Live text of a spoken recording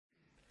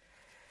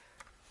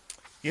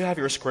You have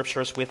your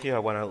scriptures with you. I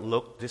want to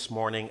look this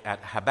morning at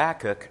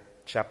Habakkuk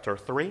chapter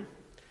 3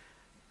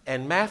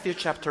 and Matthew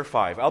chapter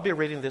 5. I'll be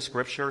reading the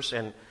scriptures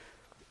and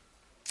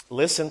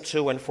listen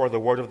to and for the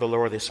word of the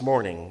Lord this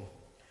morning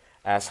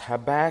as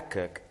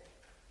Habakkuk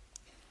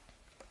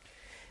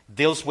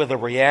deals with the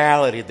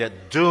reality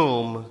that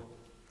doom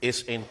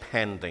is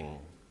impending.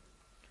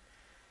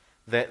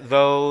 That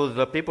though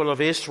the people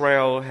of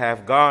Israel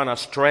have gone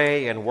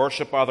astray and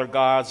worship other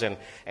gods and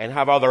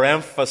have other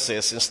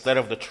emphasis instead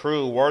of the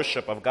true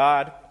worship of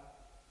God,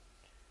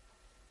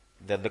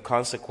 that the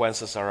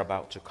consequences are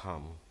about to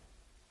come.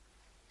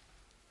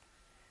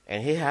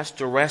 And he has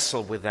to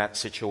wrestle with that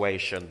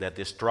situation, that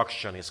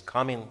destruction is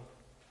coming.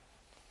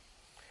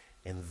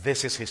 And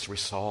this is his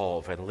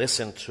resolve. And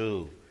listen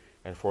to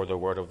and for the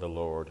word of the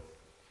Lord,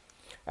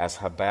 as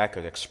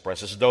Habakkuk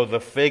expresses, though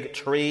the fig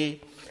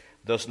tree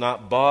does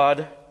not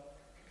bud,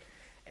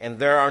 and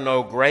there are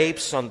no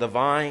grapes on the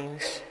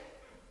vines,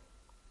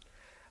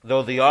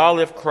 though the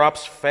olive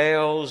crops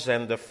fails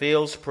and the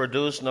fields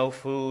produce no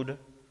food,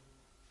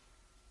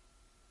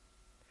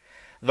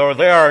 though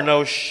there are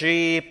no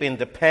sheep in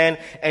the pen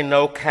and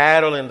no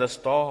cattle in the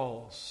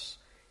stalls,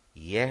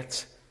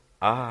 yet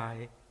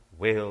I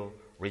will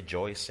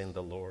rejoice in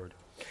the Lord.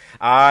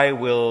 I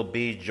will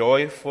be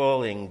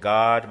joyful in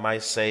God my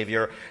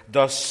Savior.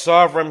 The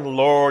sovereign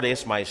Lord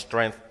is my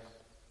strength.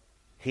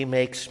 He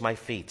makes my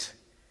feet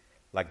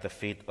like the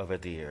feet of a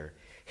deer.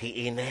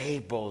 He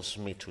enables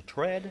me to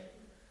tread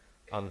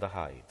on the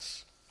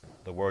heights.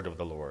 The word of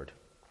the Lord.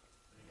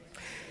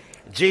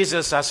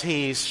 Jesus, as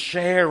he's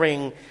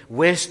sharing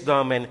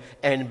wisdom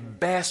and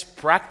best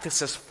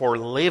practices for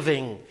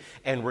living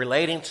and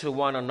relating to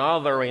one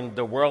another in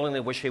the world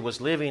in which he was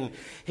living,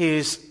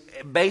 he's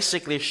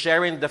basically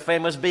sharing the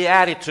famous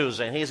Beatitudes,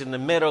 and he's in the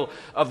middle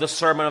of the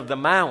Sermon of the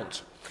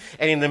Mount.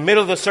 And in the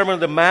middle of the Sermon of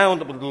the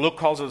Mount, Luke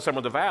calls it the Sermon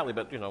of the Valley,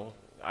 but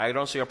I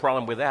don't see a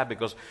problem with that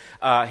because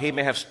he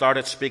may have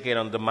started speaking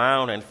on the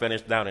mount and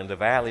finished down in the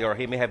valley, or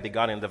he may have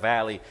begun in the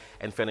valley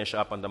and finished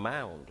up on the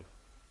mound.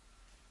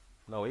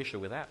 No issue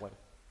with that one.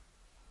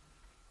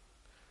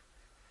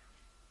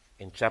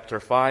 In chapter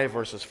 5,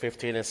 verses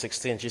 15 and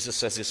 16, Jesus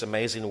says these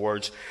amazing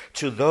words,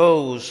 to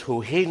those who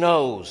he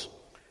knows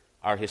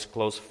are his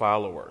close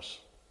followers.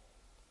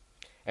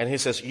 And he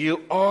says,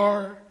 you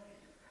are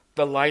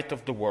the light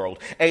of the world.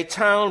 A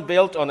town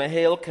built on a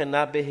hill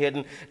cannot be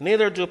hidden.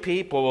 Neither do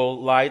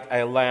people light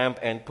a lamp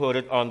and put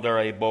it under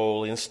a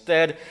bowl.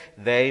 Instead,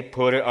 they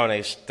put it on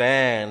a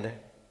stand,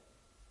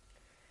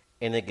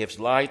 and it gives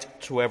light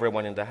to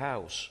everyone in the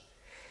house.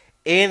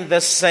 In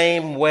the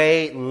same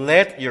way,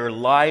 let your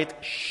light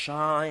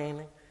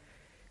shine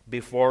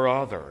before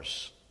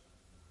others,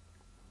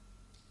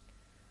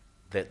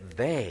 that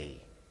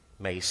they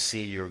may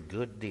see your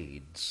good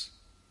deeds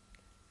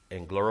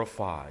and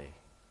glorify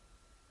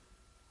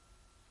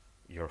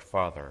your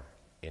Father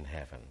in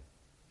heaven.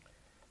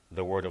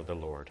 The word of the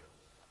Lord.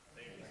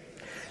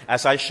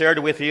 As I shared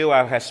with you,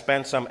 I have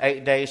spent some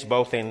 8 days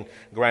both in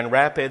Grand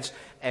Rapids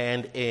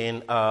and in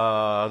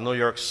New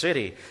York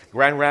City.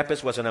 Grand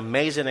Rapids was an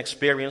amazing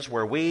experience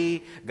where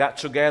we got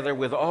together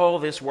with all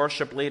these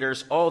worship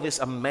leaders, all these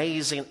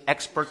amazing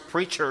expert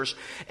preachers,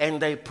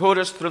 and they put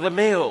us through the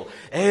mill.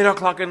 8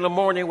 o'clock in the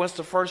morning was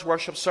the first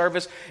worship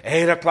service.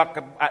 8 o'clock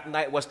at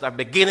night was the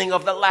beginning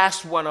of the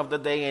last one of the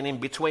day, and in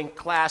between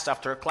class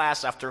after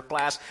class after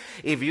class.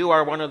 If you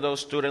are one of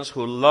those students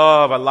who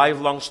love a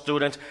lifelong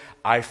student,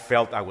 I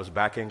felt I was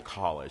back in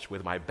college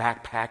with my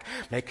backpack,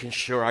 making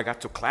sure I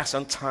got to class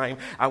on time.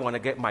 I want to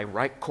get my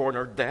right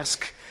corner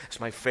desk.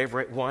 It's my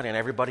favorite one, and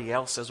everybody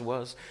else's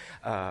was.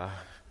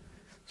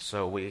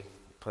 So we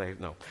played,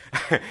 no.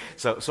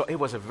 So it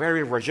was a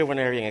very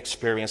rejuvenating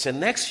experience. And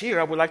next year,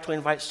 I would like to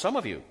invite some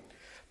of you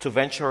to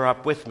venture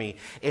up with me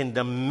in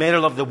the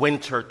middle of the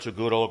winter to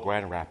good old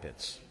Grand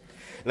Rapids.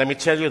 Let me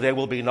tell you, there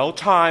will be no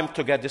time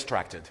to get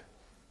distracted.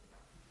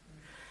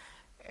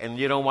 And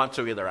you don't want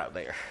to either out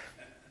there.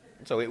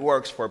 So it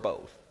works for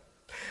both.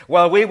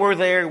 While we were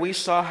there, we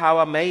saw how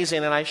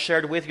amazing, and I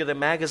shared with you the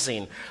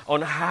magazine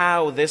on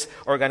how this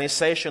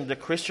organization, the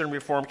Christian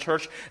Reformed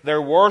Church,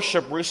 their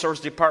worship resource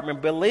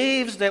department,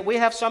 believes that we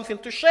have something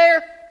to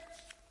share.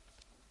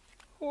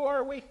 Who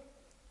are we?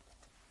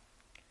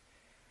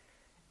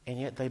 And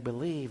yet they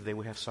believe that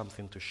we have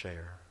something to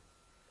share.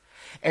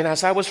 And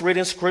as I was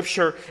reading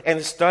scripture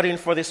and studying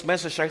for this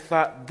message, I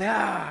thought,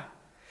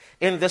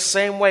 in the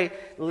same way,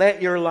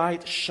 let your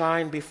light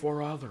shine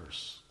before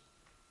others,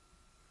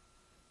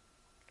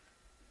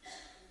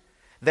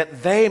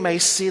 that they may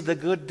see the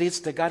good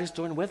deeds that God is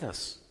doing with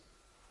us,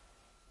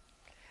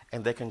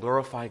 and they can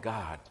glorify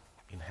God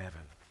in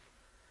heaven.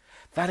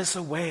 That is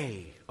a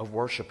way of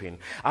worshiping.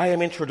 I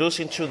am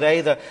introducing today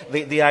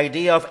the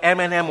idea of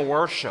M&M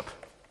worship.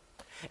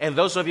 And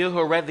those of you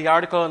who read the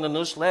article in the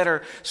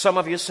newsletter, some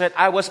of you said,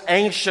 I was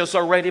anxious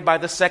already by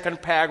the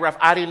second paragraph.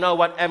 I didn't know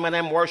what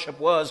M&M worship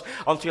was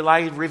until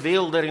I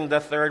revealed it in the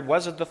third.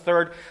 Was it the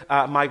third?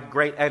 My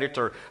great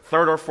editor,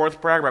 third or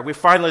fourth paragraph. We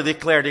finally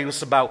declared it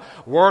was about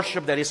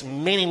worship that is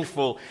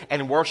meaningful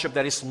and worship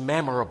that is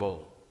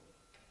memorable.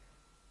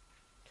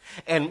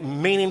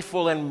 And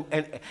meaningful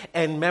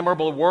and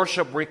memorable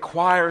worship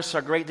requires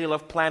a great deal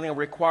of planning,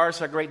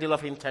 requires a great deal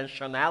of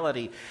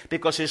intentionality,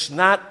 because it's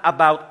not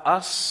about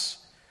us,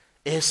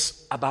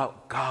 it's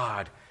about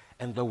God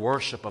and the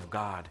worship of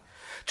God.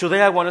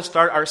 Today I want to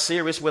start our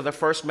series with the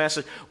first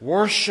message,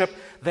 worship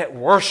that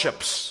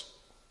worships.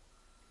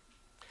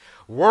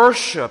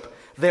 Worship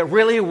that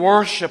really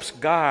worships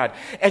God.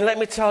 And let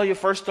me tell you,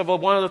 first of all,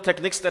 one of the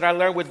techniques that I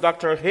learned with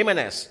Dr.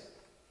 Jimenez.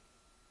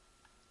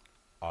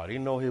 I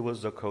didn't know he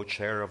was the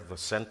co-chair of the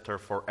Center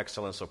for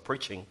Excellence of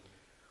Preaching,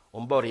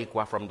 un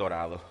boricua from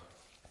Dorado.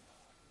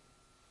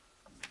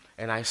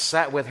 And I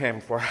sat with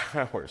him for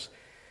hours.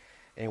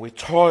 And we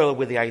toiled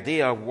with the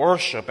idea of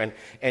worship,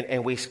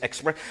 and we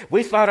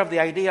thought of the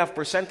idea of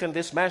presenting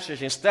this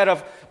message instead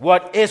of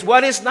what is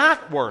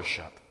not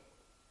worship.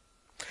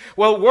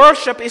 Well,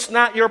 worship is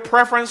not your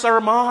preference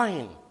or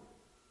mine.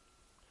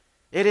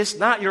 It is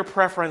not your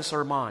preference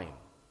or mine.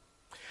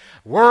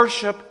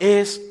 Worship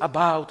is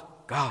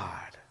about God.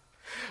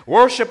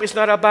 Worship is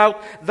not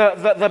about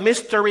the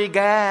mystery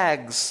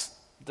gags,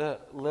 the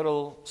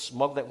little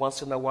smoke that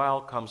once in a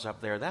while comes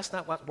up there. That's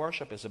not what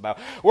worship is about.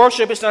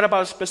 Worship is not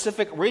about a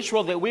specific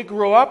ritual that we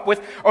grew up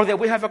with or that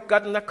we have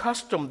gotten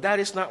accustomed. That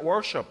is not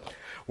worship.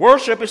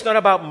 Worship is not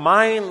about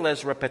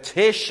mindless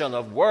repetition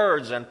of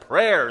words and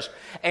prayers.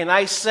 And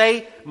I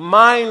say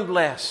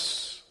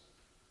mindless,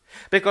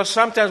 because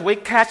sometimes we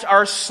catch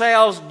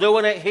ourselves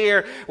doing it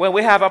here when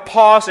we have a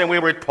pause and we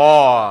would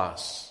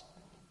pause,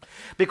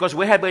 because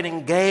we have been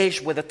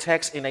engaged with the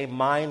text in a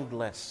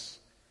mindless,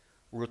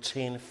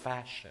 routine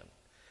fashion.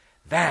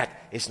 That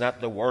is not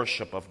the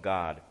worship of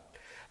God.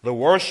 The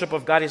worship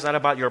of God is not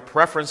about your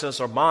preferences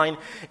or mine.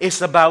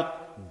 It's about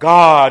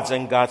God's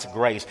and God's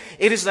grace.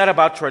 It is not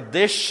about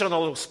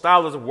traditional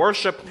styles of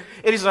worship.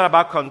 It is not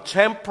about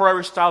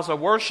contemporary styles of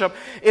worship.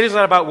 It is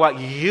not about what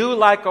you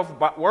like of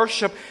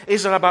worship. It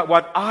is not about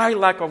what I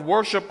like of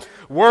worship.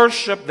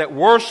 Worship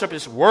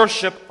is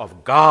worship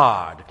of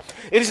God.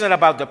 It is not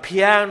about the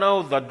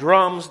piano, the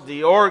drums,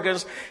 the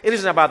organs. It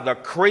is not about the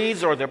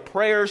creeds or the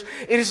prayers.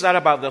 It is not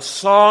about the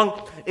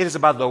song. It is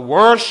about the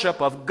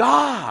worship of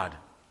God.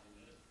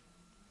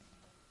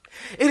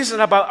 It is not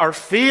about our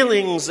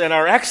feelings and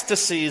our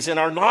ecstasies and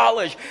our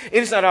knowledge.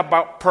 It is not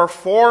about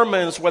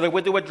performance, whether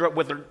we do it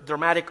with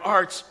dramatic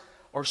arts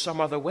or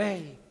some other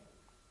way.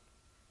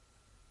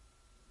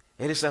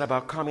 It is not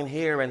about coming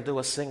here and do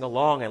a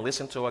sing-along and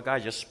listen to a guy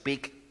just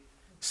speak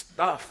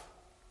stuff.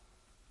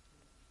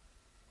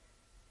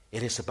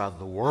 It is about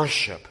the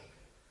worship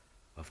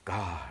of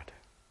God.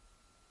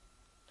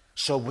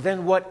 So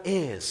then what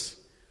is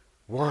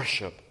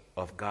worship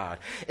of God?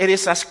 It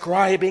is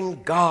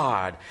ascribing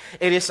God.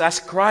 It is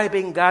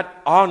ascribing God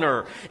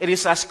honor. It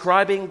is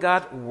ascribing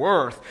God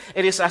worth.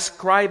 It is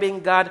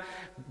ascribing God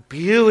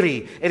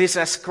beauty. It is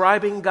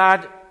ascribing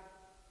God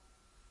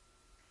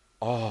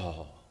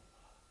all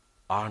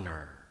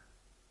honor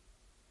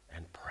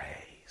and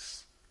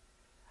praise,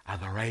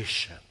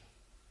 adoration.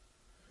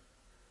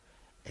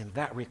 And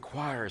that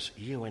requires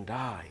you and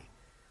I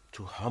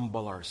to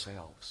humble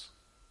ourselves.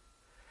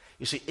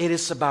 You see, it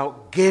is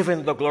about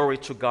giving the glory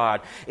to God.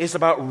 It's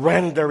about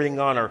rendering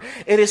honor.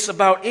 It is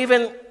about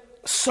even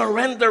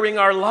surrendering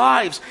our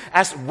lives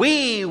as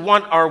we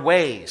want our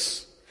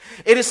ways.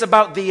 It is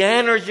about the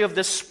energy of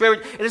the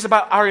Spirit. It is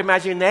about our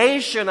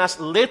imagination as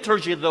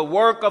liturgy, the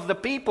work of the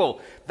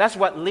people. That's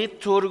what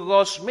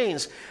liturgos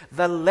means,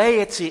 the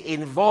laity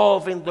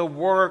involved in the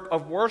work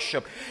of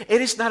worship. It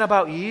is not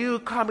about you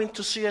coming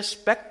to see a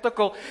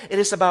spectacle. It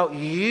is about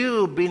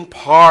you being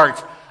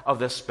part of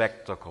the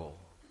spectacle.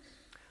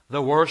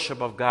 The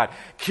worship of God.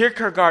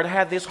 Kierkegaard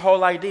had this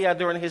whole idea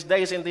during his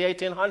days in the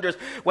 1800s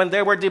when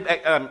they were,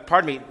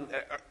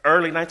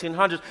 early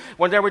 1900s,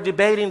 when they were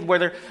debating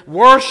whether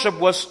worship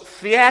was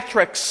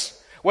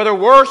theatrics, whether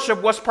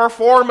worship was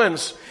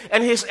performance.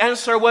 And his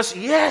answer was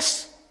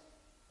yes.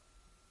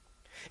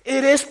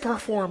 It is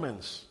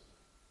performance.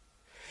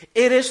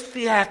 It is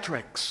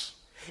theatrics.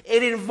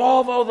 It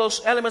involves all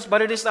those elements,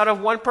 but it is not of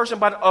one person,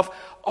 but of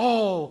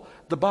all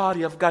the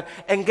body of God.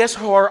 And guess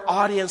who our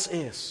audience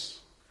is?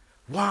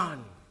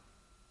 One.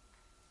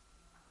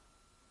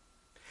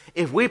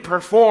 If we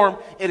perform,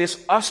 it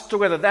is us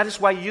together. That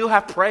is why you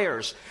have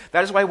prayers.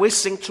 That is why we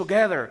sing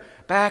together,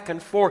 back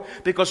and forth,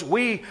 because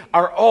we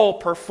are all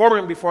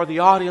performing before the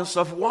audience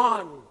of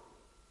one,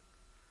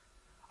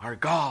 our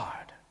God.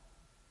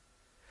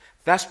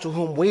 That's to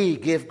whom we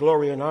give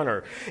glory and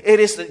honor.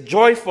 It is a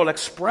joyful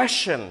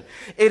expression.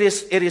 It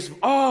is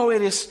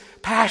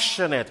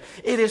passionate.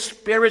 It is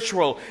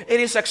spiritual. It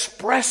is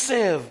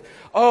expressive.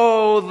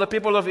 Oh, the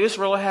people of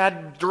Israel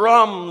had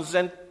drums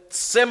and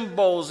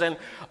cymbals and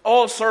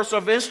all sorts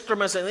of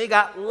instruments, and they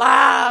got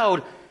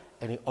loud.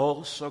 And he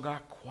also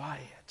got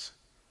quiet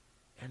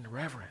and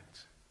reverent.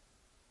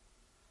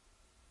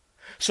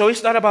 So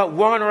it's not about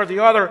one or the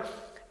other.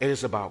 It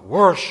is about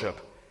worship.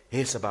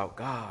 It's about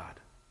God.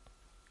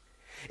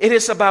 It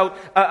is about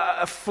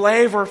a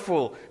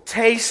flavorful,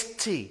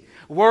 tasty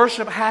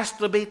Worship has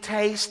to be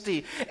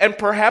tasty. And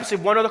perhaps if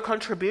one of the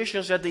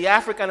contributions that the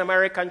African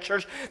American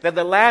church, that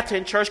the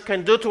Latin church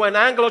can do to an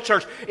Anglo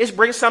church is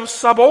bring some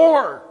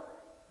sabor.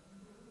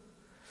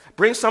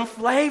 Bring some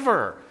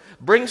flavor.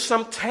 Bring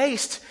some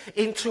taste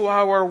into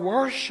our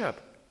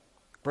worship.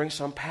 Bring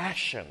some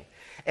passion.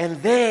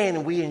 And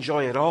then we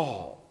enjoy it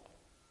all.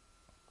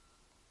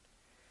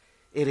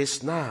 It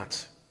is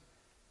not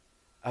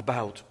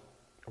about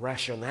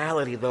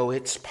rationality, though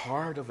it's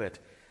part of it.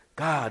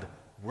 God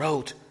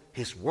wrote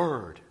His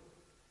Word.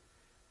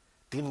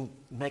 Didn't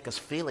make us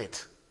feel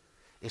it.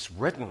 It's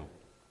written.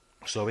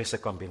 So it's a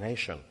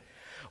combination.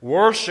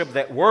 Worship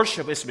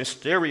is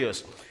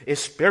mysterious, is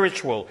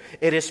spiritual,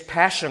 it is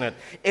passionate,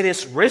 it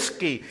is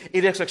risky,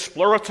 it is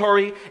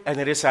exploratory, and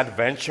it is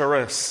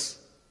adventurous.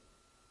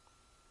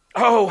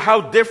 Oh,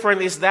 how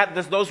different is that,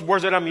 those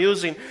words that I'm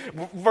using,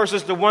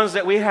 versus the ones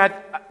that we had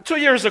 2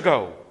 years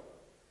ago.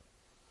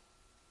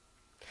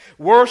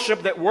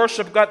 Worship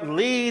God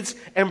leads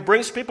and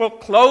brings people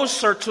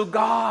closer to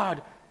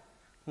God,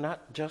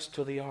 not just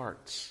to the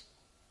arts,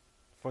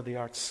 for the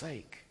art's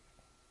sake.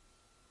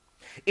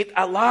 It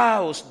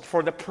allows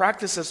for the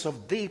practices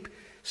of deep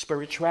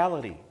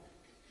spirituality.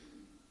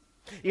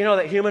 You know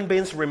that human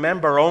beings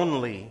remember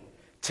only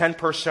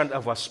 10%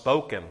 of what's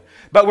spoken,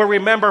 but we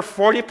remember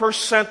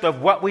 40%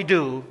 of what we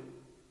do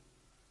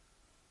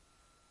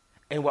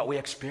and what we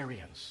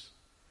experience.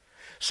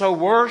 So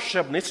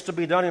worship needs to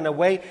be done in a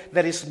way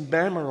that is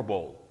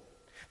memorable,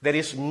 that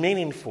is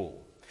meaningful.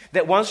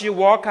 That once you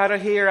walk out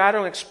of here, I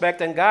don't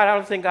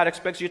think God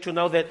expects you to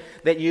know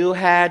that you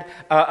had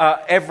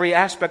every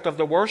aspect of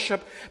the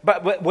worship.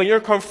 But when you're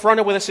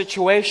confronted with a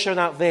situation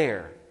out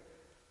there,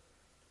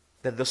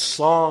 that the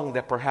song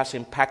that perhaps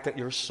impacted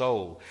your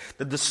soul,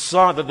 that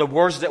the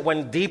words that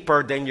went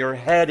deeper than your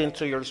head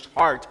into your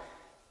heart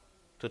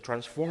to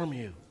transform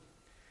you,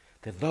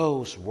 that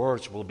those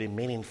words will be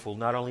meaningful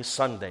not only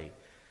Sunday,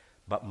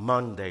 but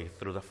Monday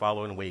through the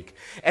following week.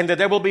 And that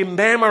they will be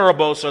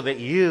memorable so that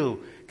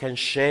you can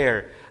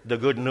share the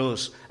good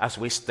news as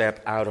we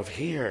step out of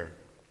here.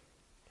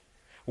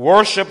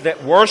 Worship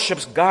that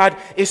worships God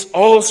is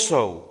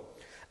also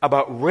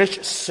about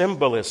rich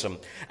symbolism,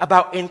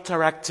 about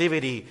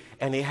interactivity,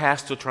 and it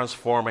has to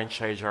transform and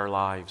change our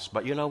lives.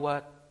 But you know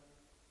what?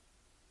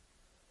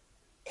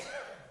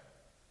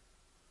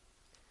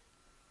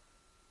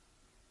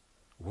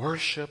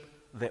 Worship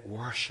that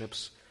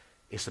worships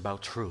is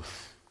about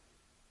truth.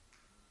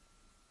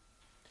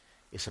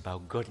 It's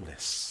about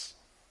goodness.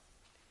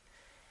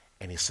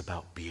 And it's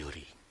about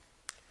beauty.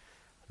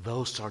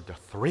 Those are the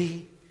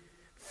three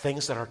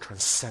things that are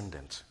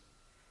transcendent.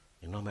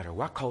 And no matter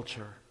what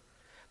culture,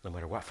 no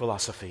matter what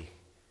philosophy,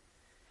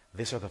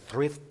 these are the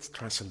three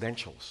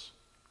transcendentals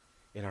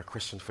in our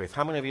Christian faith.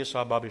 How many of you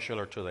saw Bobby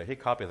Schiller today? He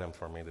copied them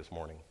for me this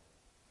morning.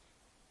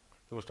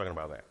 Who was talking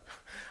about that?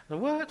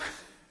 What?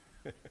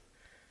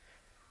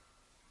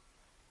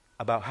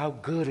 About how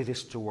good it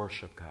is to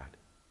worship God.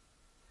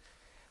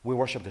 We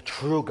worship the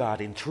true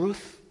God in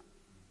truth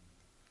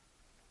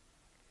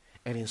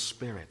and in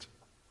spirit.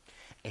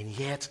 And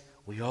yet,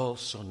 we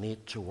also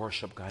need to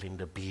worship God in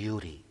the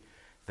beauty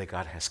that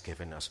God has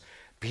given us.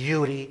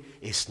 Beauty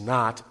is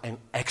not an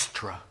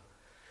extra.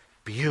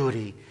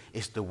 Beauty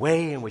is the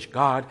way in which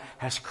God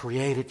has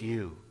created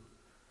you.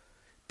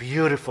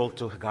 Beautiful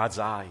to God's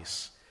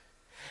eyes.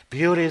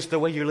 Beauty is the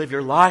way you live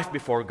your life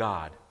before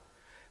God.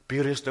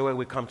 Beauty is the way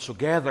we come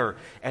together,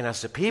 and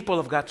as the people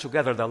of God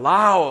together, the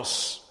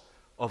laos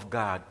of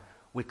God,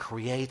 we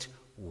create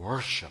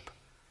worship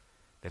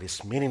that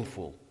is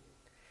meaningful,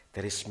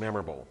 that is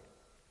memorable.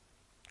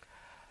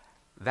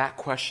 That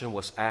question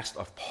was asked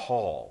of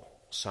Paul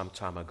some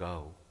time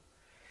ago.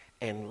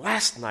 And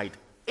last night,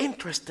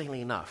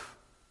 interestingly enough,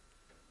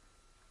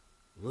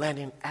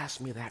 Lenin asked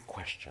me that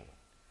question.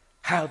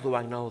 How do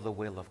I know the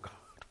will of God?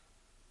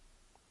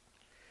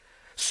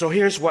 So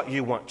here's what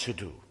you want to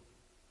do.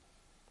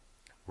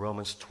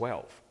 Romans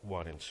 12,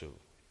 1 and 2.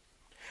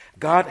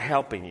 God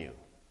helping you.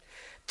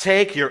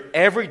 Take your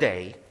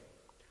everyday,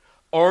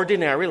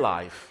 ordinary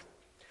life.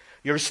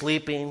 You're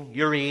sleeping,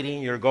 you're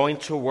eating, you're going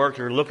to work,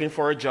 you're looking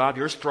for a job,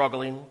 you're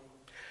struggling,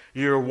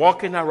 you're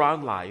walking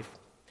around life,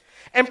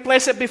 and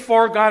place it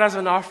before God as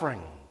an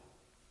offering.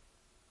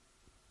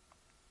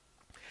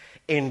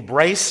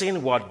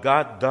 Embracing what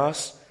God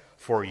does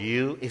for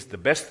you is the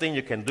best thing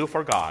you can do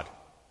for God.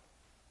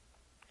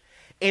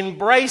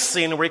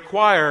 Embracing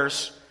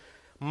requires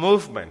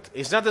movement.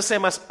 It's not the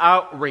same as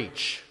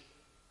outreach.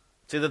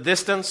 See the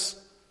distance?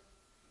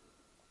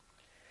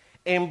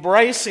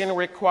 Embracing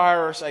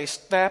requires a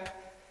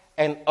step,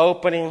 an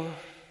opening,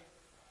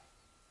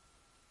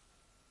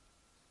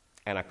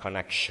 and a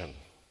connection.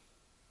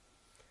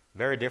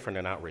 Very different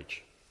than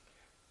outreach.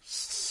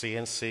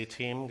 CNC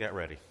team, get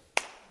ready.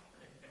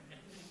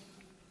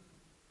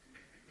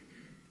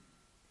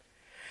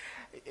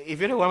 If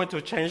you don't want me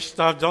to change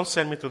stuff, don't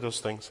send me to those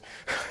things.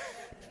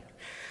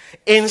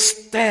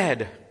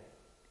 Instead,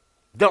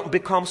 don't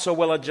become so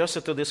well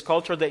adjusted to this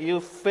culture that you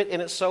fit in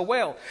it so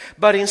well.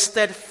 But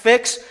instead,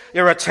 fix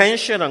your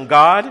attention on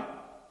God.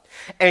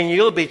 And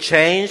you'll be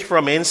changed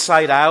from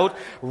inside out,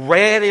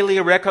 readily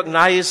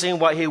recognizing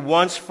what He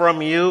wants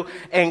from you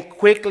and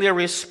quickly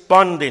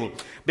responding,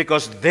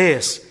 because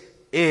this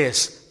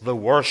is the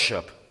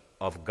worship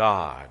of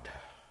God.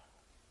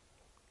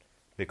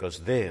 Because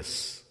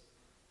this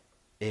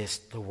is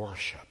the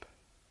worship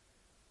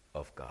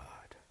of God.